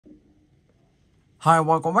Hi,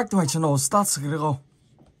 welcome back to my channel Start Scale.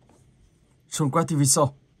 Trường quay TV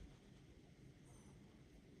show.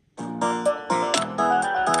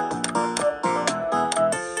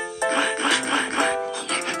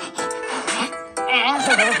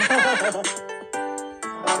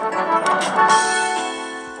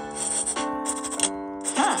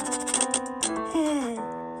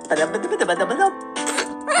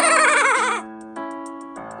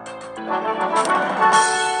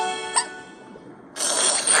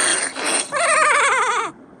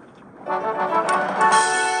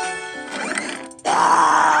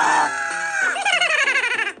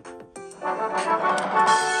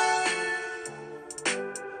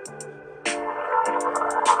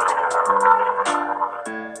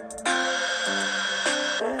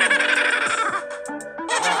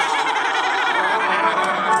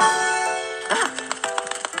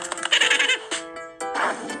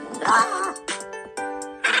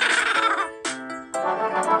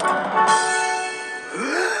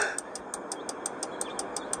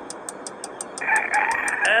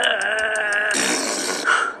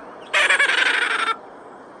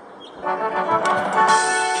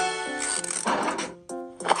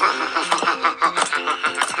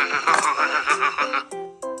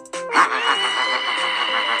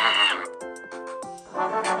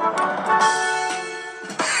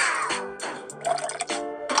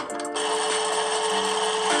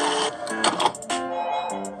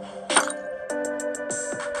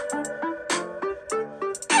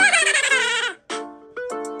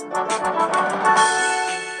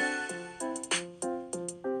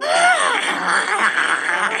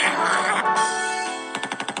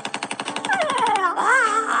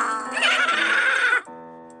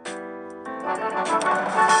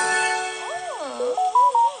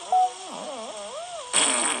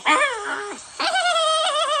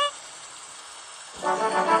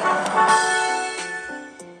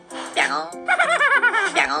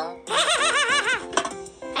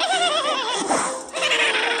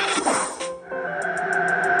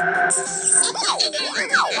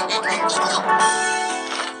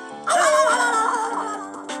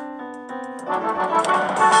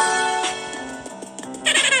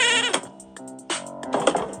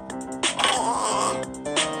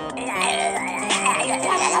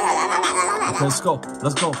 Let's go,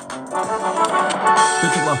 let's go. Tiếp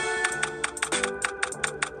tục nào.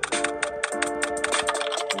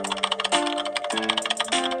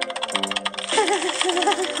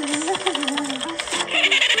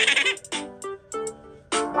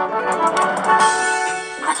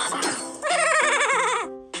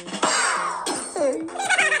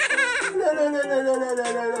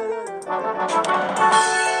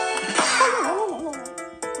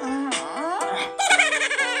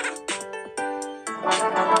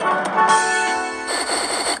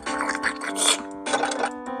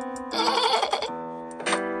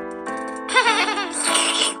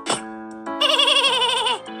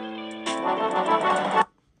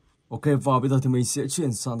 Ok, và bây giờ thì mình sẽ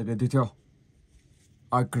chuyển sang cái tiếp theo.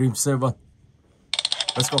 Ice Cream 7.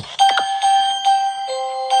 Let's go.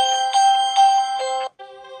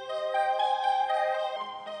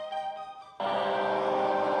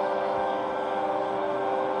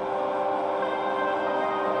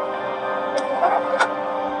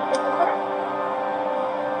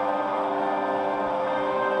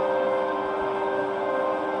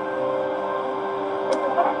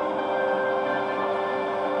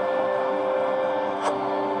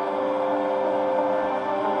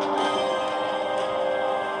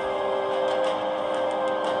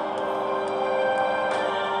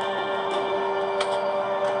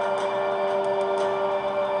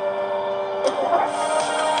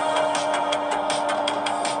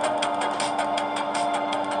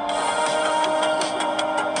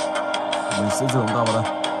 Mình sẽ dồn tao vào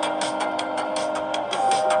đây.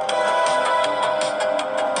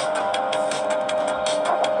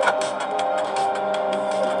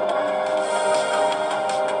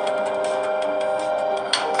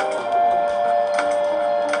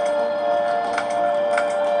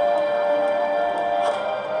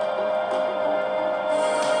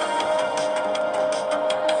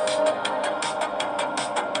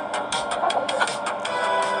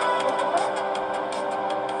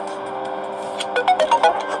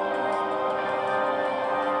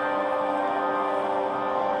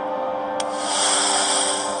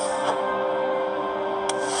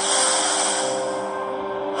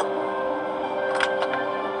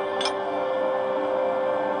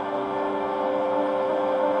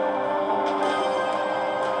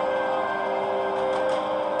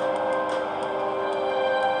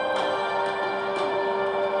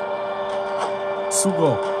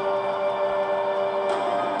 Sugo.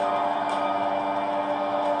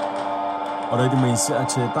 Ở đây thì mình sẽ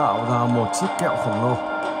chế tạo ra một chiếc kẹo khổng lồ.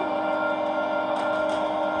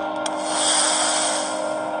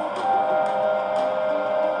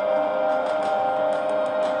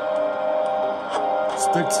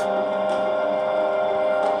 Sticks.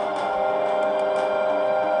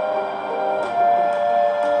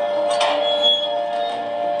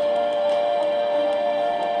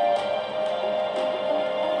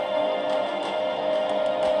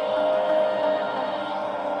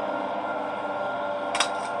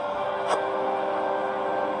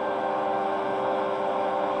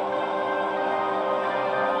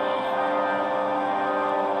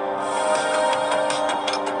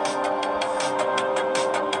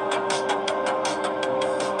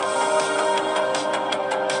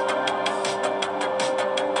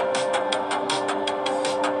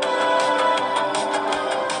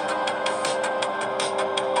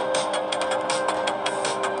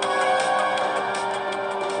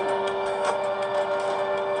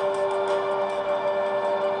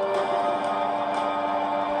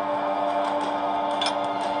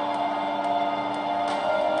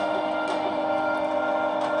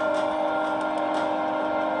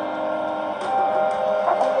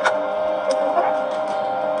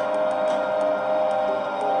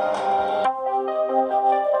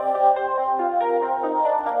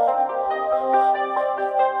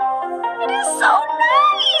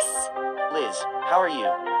 How are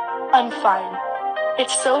you? I'm fine.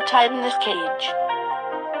 It's so tight in this cage.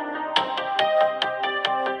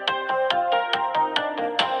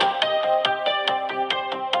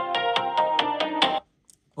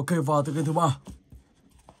 Ok, vào từ kênh thứ 3.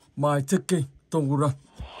 My Ticking Tongue Run.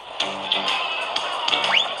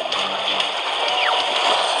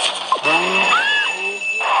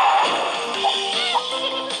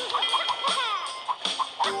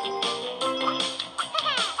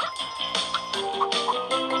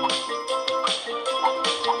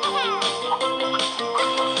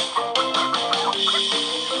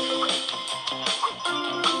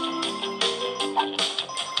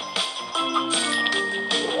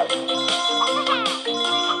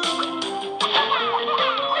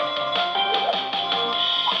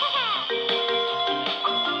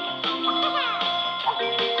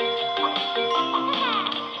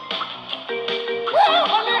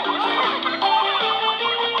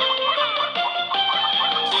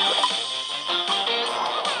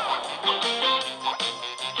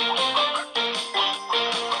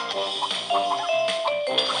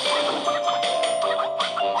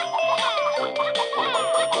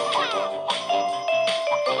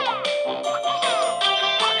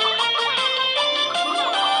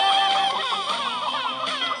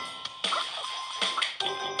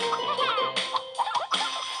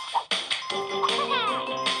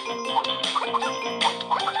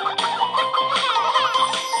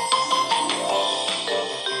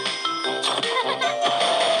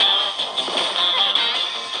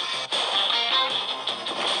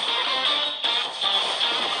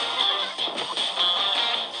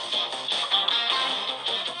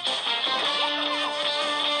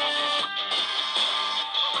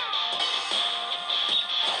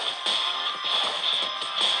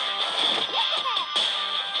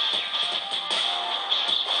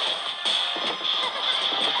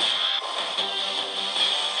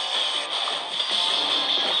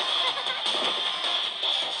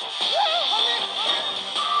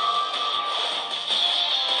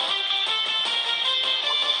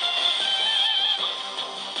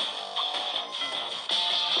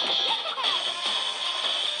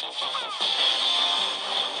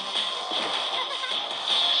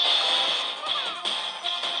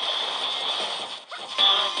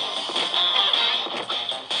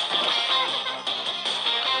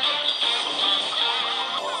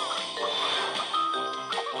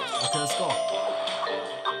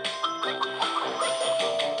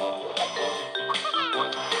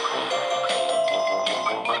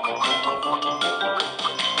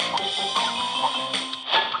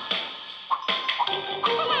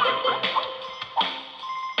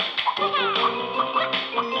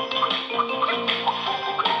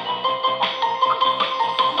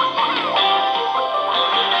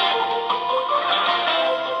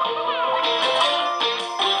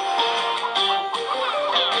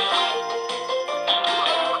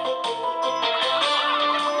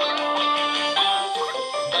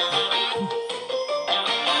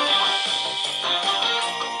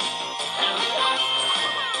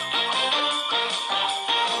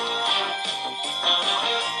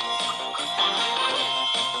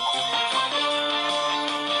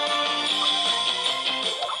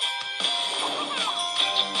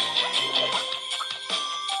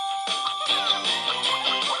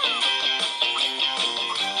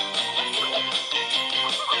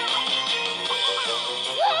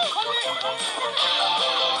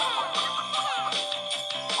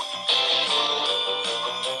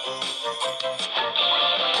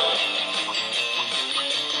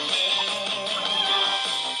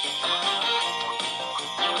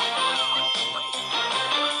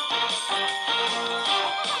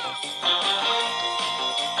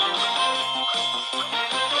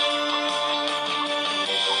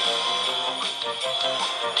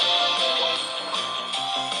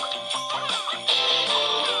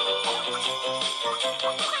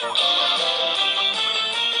 Rồi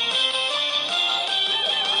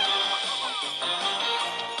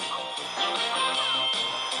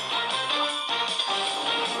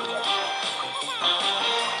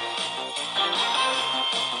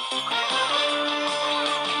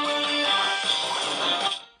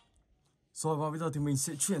và bây giờ thì mình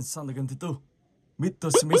sẽ chuyển sang tựa game thứ tư, Mr.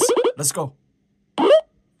 Smith. Let's go.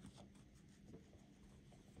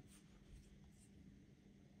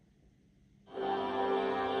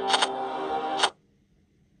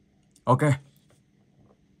 Ok.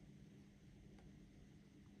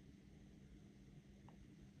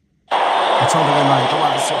 Ở trong tựa game này các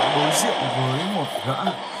bạn sẽ đối diện với một gã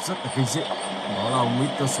rất là kinh dị, đó là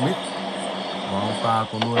Mr. Smith. Và ông ta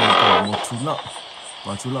có nuôi cả một chú lợn,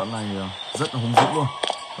 và chú lợn này rất là hung dữ luôn.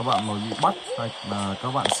 Các bạn mà bị bắt hay là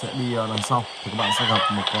các bạn sẽ đi đằng sau thì các bạn sẽ gặp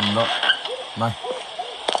một con lợn này.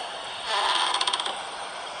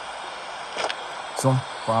 Rồi,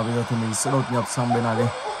 và bây giờ thì mình sẽ đột nhập sang bên này đi.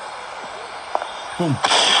 Bum.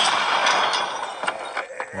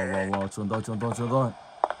 Wow, chuồn tôi.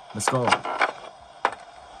 Let's go.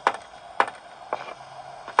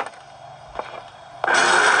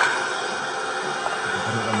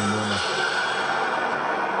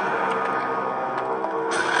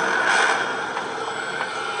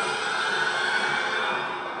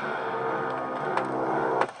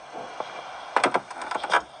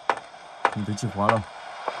 Không thấy chìa khóa đâu.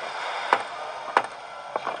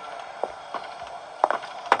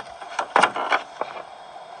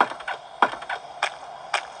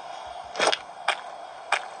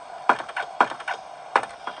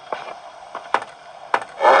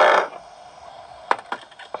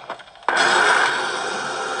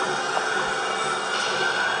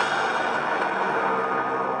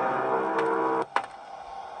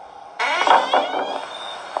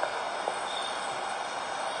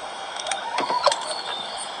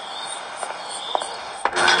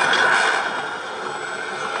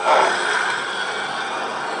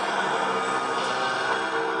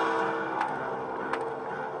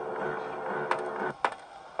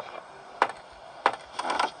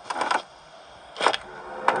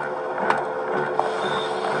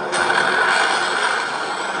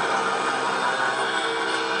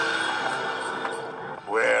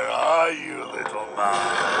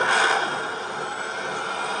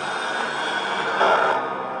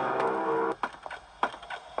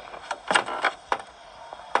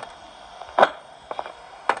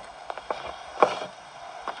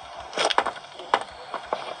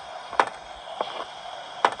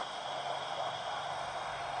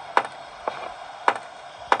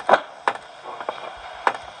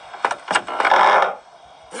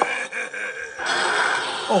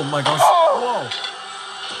 Oh my gosh. Wow.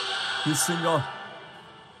 Hy sinh rồi.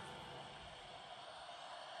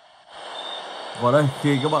 Và đây,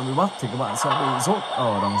 khi các bạn bị bắt thì các bạn sẽ bị rút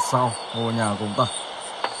ở đằng sau ngôi nhà của ông ta.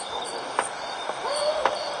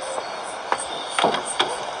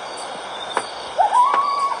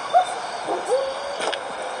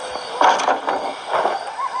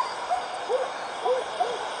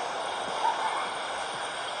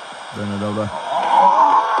 Đây là đâu đây?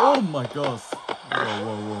 Oh my gosh.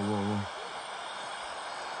 Wow.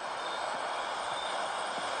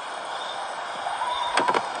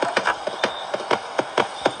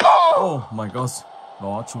 Oh my gosh.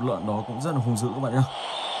 Đó, chú lợn đó cũng rất là hung dữ các bạn nhé.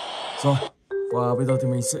 Rồi, và bây giờ thì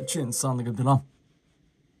mình sẽ chuyển sang game thứ 5.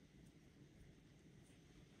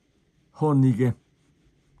 Honey game.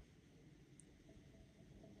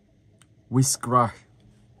 Whiscry.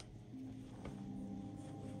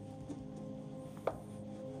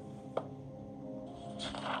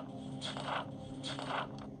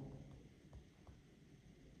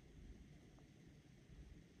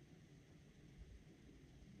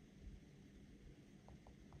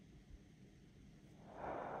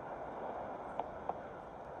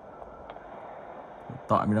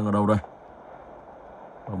 Tại mình đang ở đâu đây?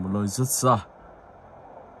 Ở một nơi rất xa.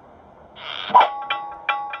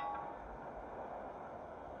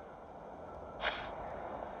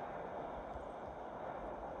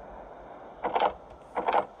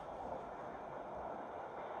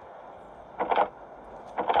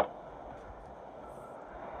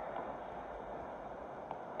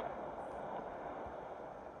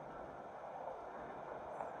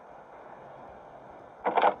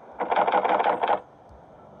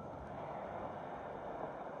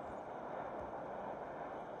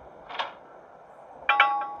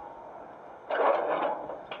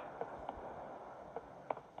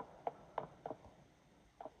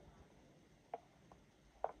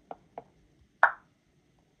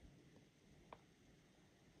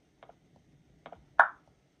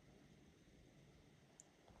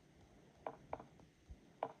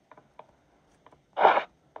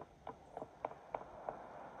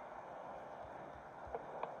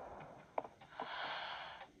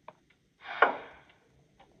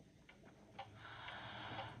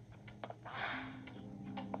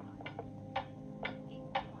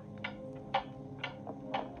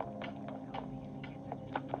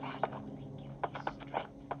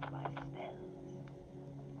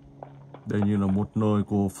 Đây như là một nơi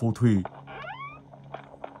của phù thủy.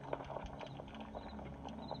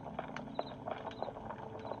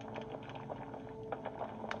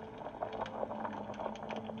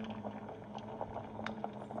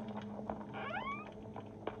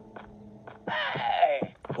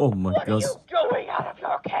 Oh my What are gosh. you doing out of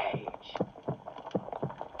your cage?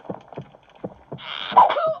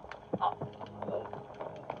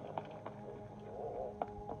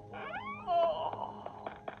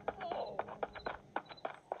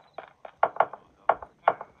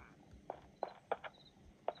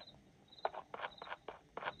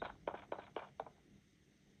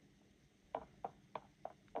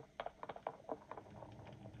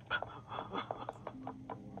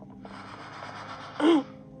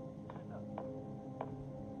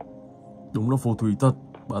 Đúng là phù thủy thật.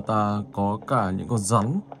 Bà ta có cả những con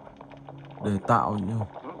rắn để tạo những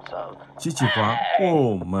chiếc chìa khóa.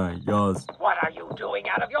 Oh my god. What are you doing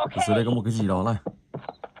out of your Ở dưới đây cage? có một cái gì đó này.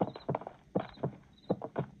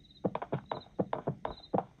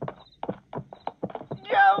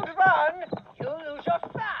 Don't run! You'll lose your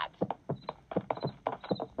fat.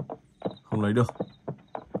 Không lấy được.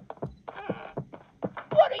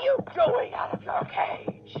 What are you doing out of your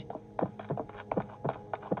cage?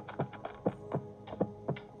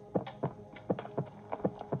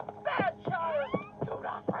 Bad child! Do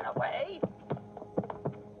not run away.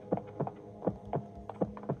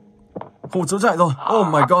 Không có chỗ chạy rồi. Oh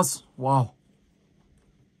my god. Wow.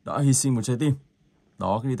 Đã hy sinh một trái tim.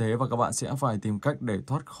 Đó, như thế và các bạn sẽ phải tìm cách để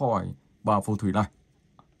thoát khỏi bà phù thủy này.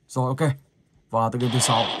 Rồi, ok. Và từ game thứ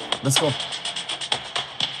 6. Let's go.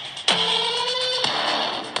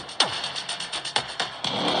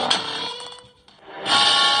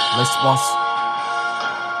 Let's watch.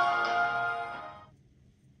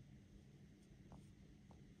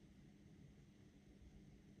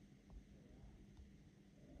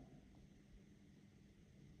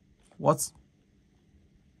 What?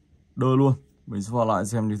 Đơ luôn. Mình sẽ vào lại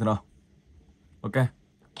xem như thế nào. Ok.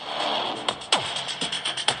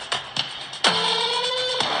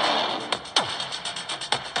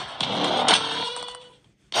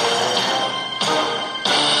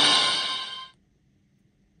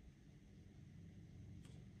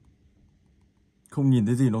 Không nhìn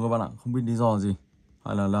thấy gì đâu các bạn ạ. Không biết lý do gì.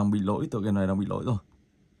 Hay là đang bị lỗi. Tựa game này đang bị lỗi rồi.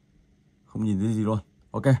 Không nhìn thấy gì luôn.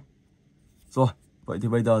 Ok. Rồi. Vậy thì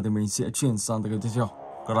bây giờ thì mình sẽ chuyển sang tựa game tiếp theo.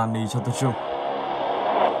 Granny Chapter 2.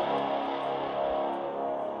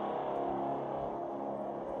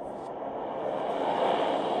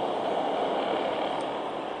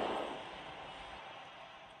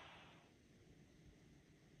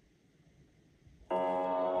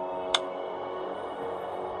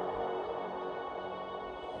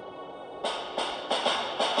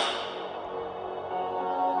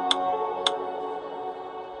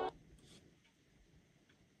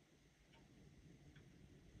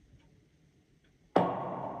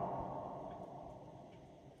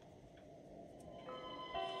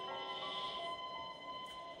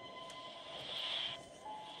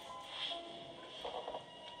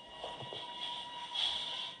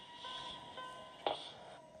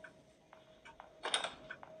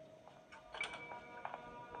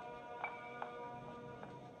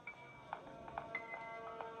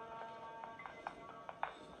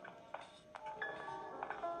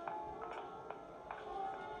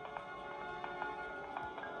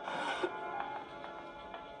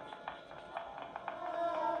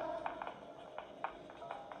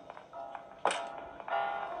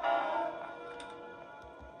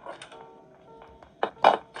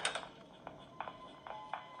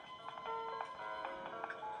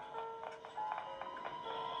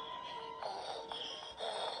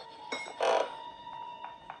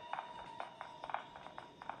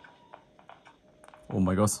 Oh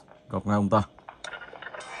my god, gặp ngay ông ta.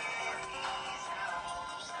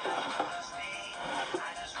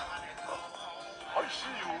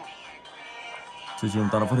 Chưa chi ông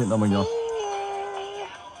ta đã phát hiện ra mình rồi.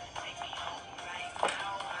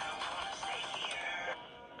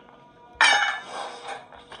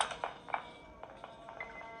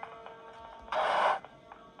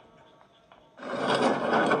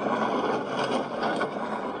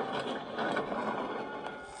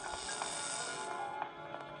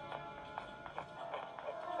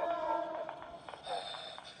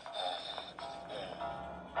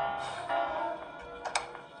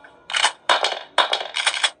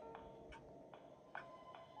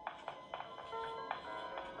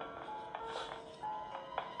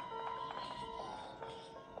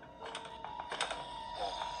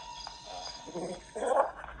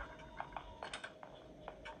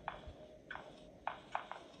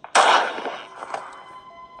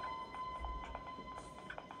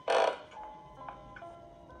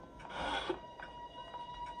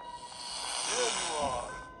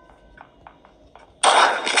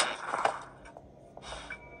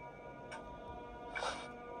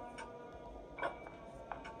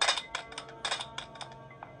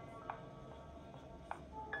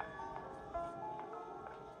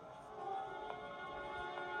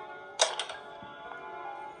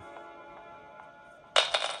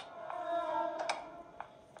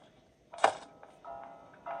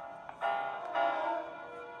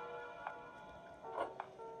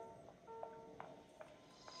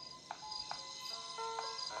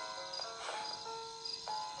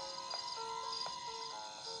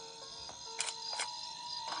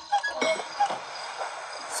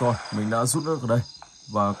 Rồi, mình đã rút được ở đây.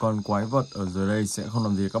 Và con quái vật ở dưới đây sẽ không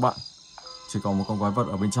làm gì các bạn. Chỉ còn một con quái vật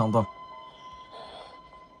ở bên trong thôi.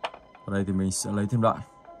 Ở đây thì mình sẽ lấy thêm đạn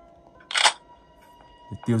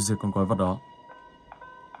để tiêu diệt con quái vật đó.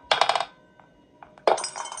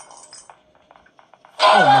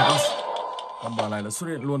 Oh my god, con bà này đã xuất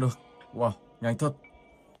hiện luôn được. Wow, nhanh thật.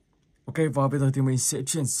 Ok, và bây giờ thì mình sẽ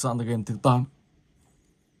chuyển sang game thứ 8.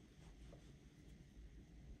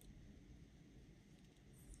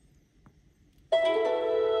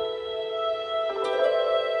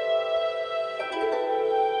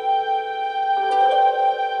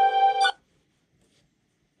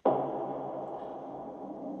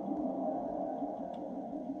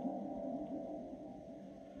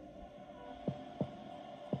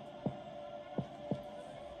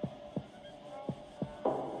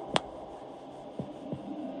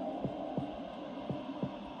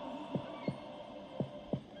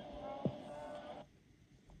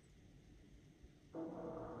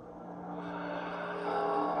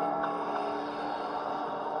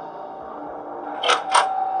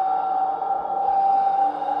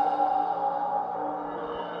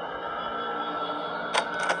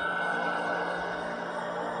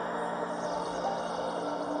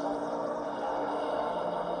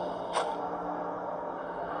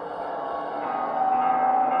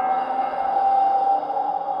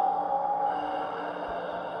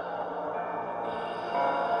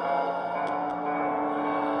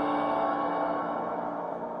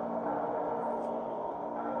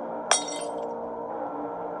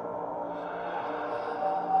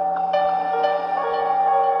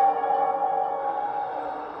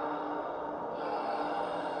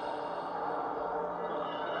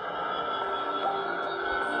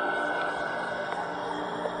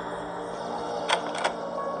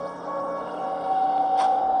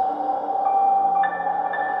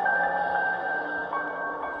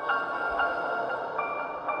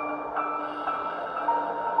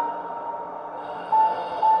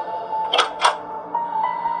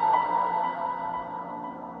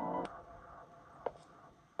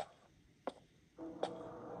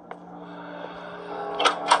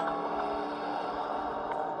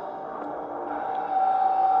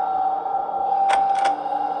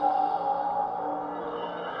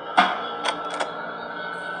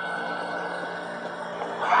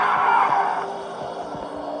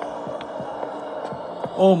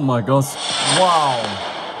 Oh my god, wow,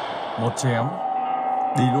 một chém,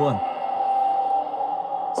 đi luôn.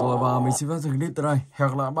 Rồi và mình xin phép dừng clip tại đây. Hẹn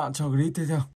gặp lại các bạn trong clip tiếp theo.